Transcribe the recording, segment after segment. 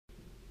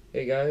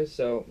Hey guys,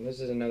 so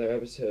this is another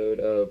episode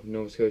of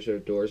Nova Scotia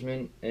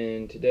Outdoorsman,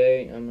 and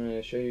today I'm going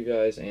to show you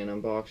guys an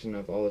unboxing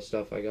of all the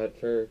stuff I got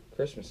for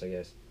Christmas, I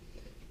guess.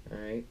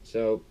 Alright,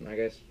 so I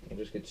guess I'll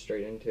just get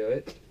straight into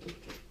it.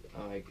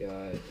 I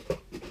got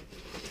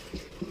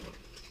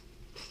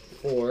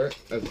 4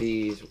 of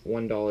these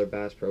 $1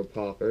 Bass Pro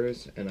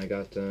poppers, and I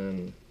got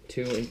them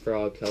 2 in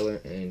frog color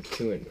and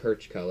 2 in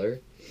perch color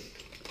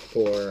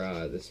for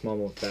the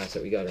smallmouth bass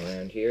that we got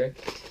around here.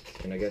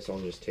 And I guess I'll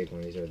just take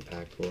one of these out of the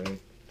pack for you.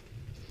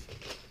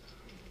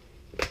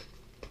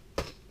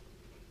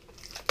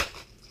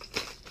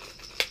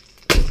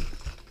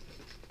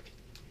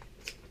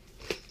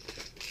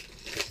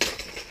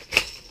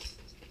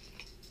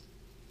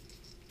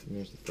 And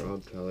there's the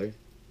frog color.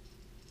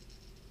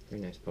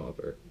 Very nice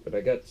popper. But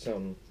I got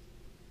some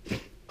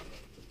of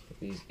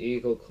these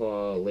Eagle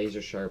Claw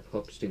laser sharp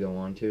hooks to go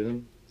onto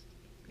them.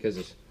 Because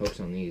the hooks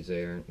on these,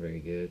 they aren't very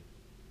good.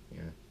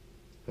 Yeah.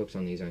 Hooks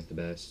on these aren't the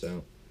best,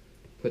 so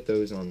put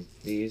those on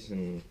these,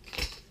 and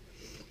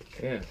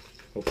yeah,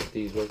 hope that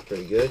these work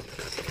pretty good.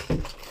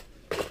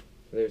 So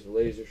there's the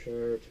laser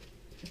sharp.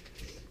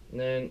 And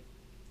then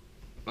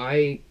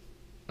I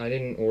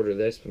didn't order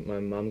this, but my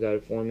mom got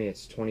it for me.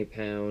 It's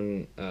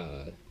 20-pound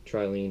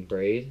trilene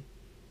braid,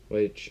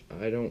 which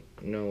I don't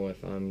know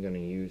if I'm gonna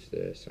use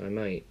this. I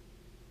might,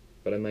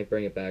 but I might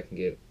bring it back and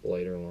get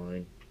lighter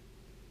line.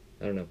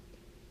 I don't know.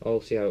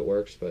 I'll see how it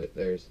works, but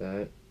there's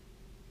that.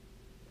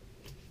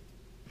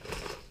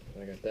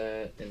 I got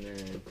that, and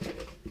then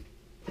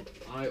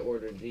I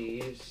ordered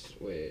these,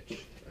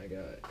 which I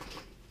got.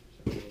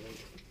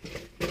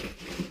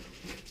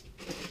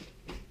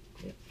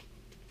 Yeah.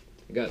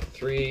 I got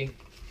 3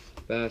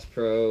 Bass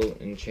Pro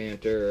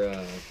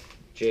Enchanter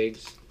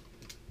jigs.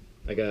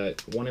 I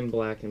got 1 in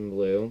black and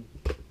blue,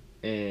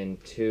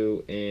 and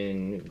 2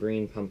 in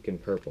green pumpkin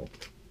purple.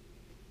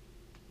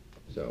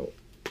 So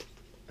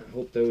I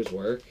hope those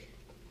work.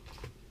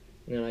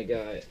 And then I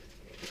got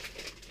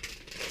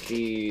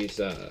these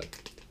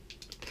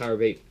power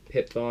bait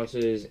pit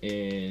bosses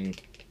in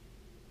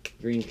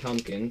green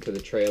pumpkin for the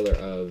trailer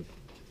of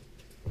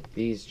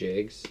these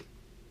jigs.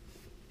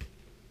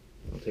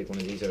 I'll take one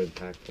of these out of the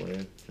pack for you.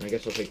 And I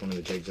guess I'll take one of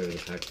the jigs out of the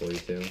pack for you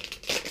too.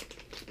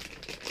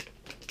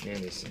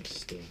 Man, these things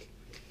stink.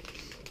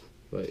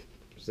 But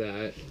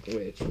that,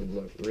 which would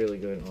look really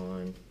good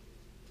on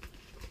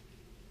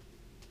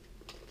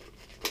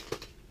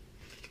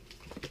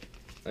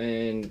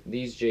and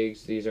these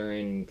jigs, these are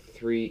in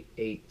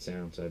 3/8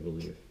 ounce, I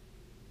believe.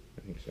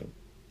 I think so.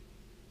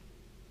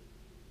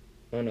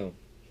 Oh no,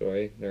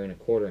 sorry, they're in a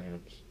 1/4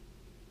 ounce.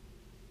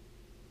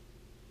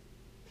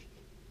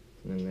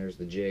 And then there's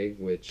the jig,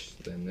 which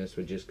then this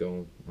would just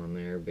go on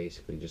there,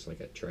 basically just like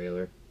a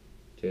trailer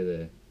to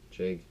the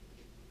jig.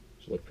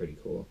 Which look pretty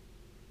cool.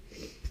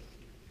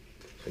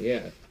 So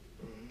yeah,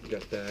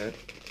 got that.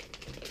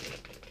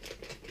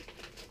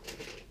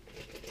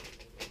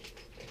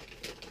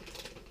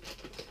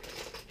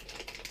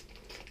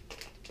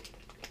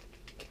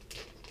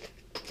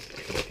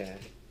 Okay.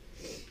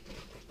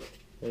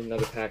 And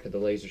another pack of the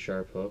laser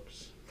sharp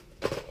hooks.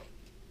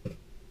 And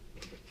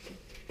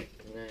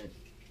then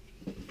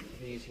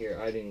these here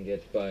I didn't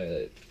get,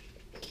 but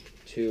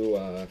 2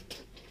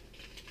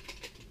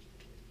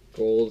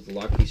 gold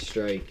Lucky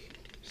Strike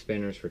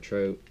spinners for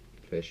trout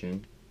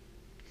fishing.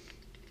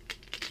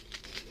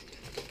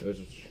 Those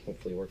will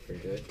hopefully work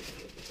pretty good.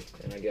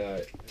 And I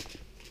got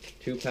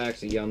 2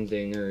 packs of Yum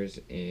Dingers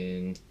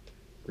in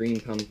green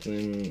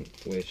pumpkin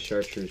with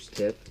chartreuse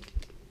tip.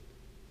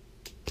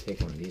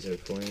 Take one of these out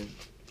for you.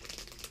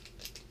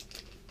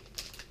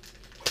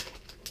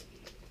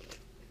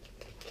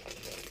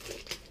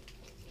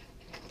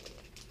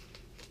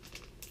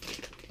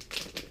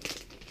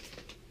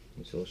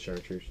 This little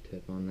chartreuse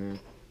tip on there.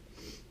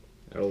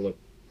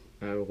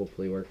 That'll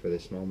hopefully work for the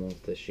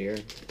smallmouth this year.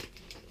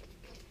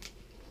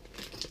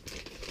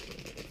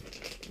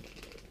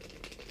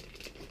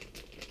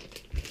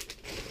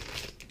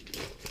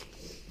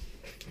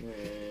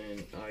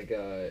 And I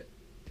got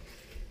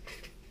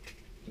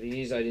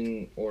these. I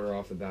didn't order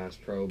off the Bass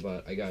Pro,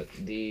 but I got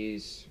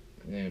these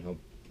in a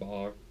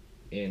bar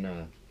in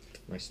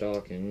my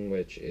stocking,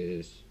 which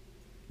is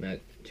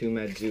 2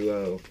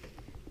 Matsuo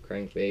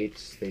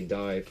crankbaits. They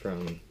die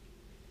from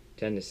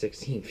 10 to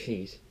 16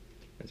 feet.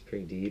 That's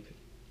pretty deep.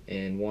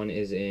 And one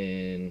is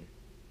in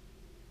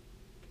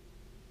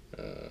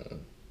I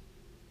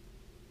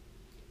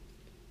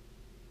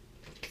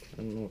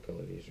don't know what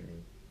color these are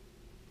in.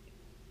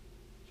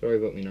 Sorry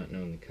about me not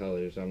knowing the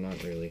colors. I'm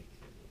not really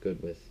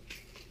good with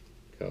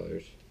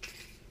colors.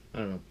 I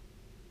don't know.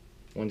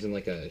 One's in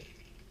like a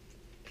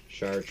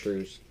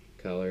chartreuse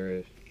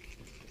color.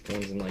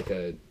 One's in like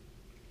a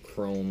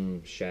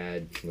chrome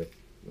shad with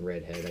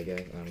red head, I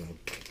guess. I don't know.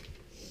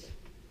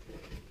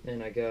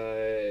 And I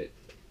got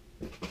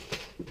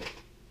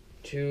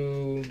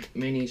 2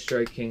 mini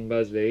Strike King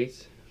buzz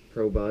baits,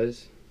 Pro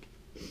Buzz,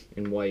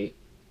 in white.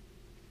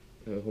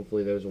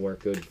 Hopefully those will work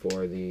good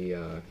for the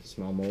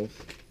smallmouth.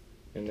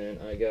 And then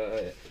I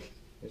got,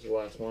 here's the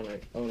last one.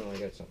 Oh no, I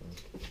got something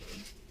else.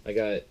 I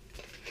got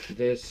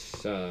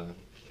this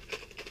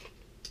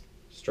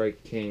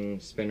Strike King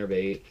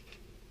spinnerbait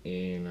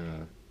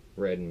in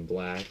red and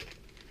black.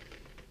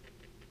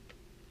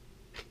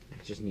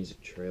 It just needs a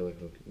trailer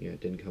hook. Yeah,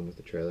 it didn't come with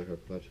a trailer hook.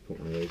 I'll have to put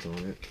one of those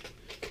on it.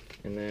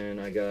 And then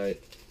I got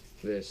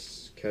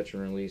this catch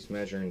and release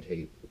measuring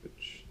tape,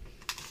 which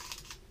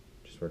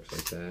just works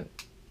like that.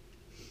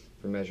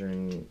 For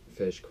measuring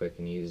fish quick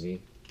and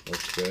easy.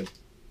 Works good.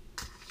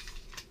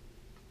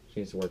 Just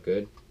needs to work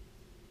good.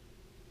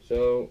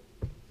 So,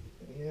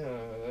 yeah,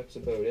 that's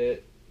about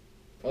it.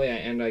 Oh yeah,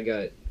 and I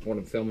got what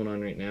I'm filming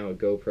on right now, a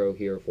GoPro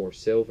Hero 4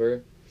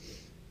 Silver.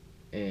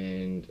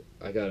 And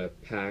I got a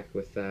pack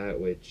with that,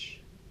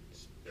 which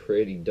is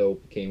pretty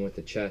dope. It came with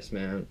the chest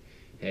mount,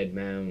 head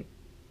mount.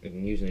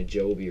 I'm using a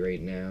Joby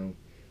right now.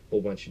 A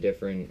whole bunch of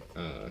different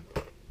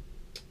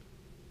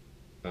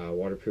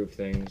waterproof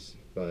things.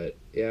 But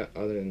yeah,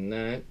 other than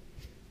that,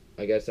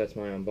 I guess that's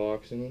my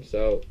unboxing.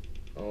 So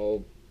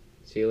I'll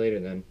see you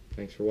later then.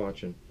 Thanks for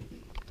watching.